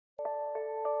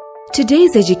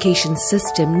Today's education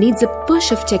system needs a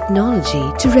push of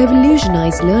technology to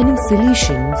revolutionize learning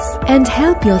solutions and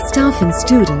help your staff and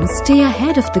students stay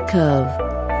ahead of the curve.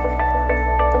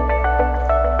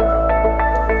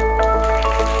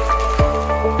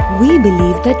 We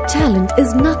believe that talent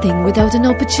is nothing without an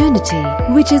opportunity,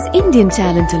 which is Indian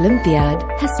Talent Olympiad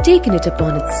has taken it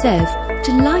upon itself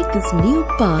to light this new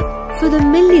path for the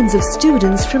millions of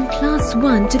students from Class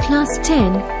 1 to Class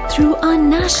 10 through our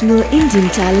National Indian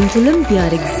Talent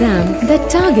Olympiad exam that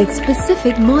targets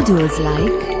specific modules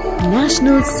like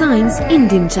National Science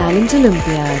Indian Talent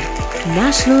Olympiad,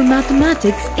 National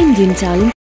Mathematics Indian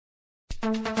Talent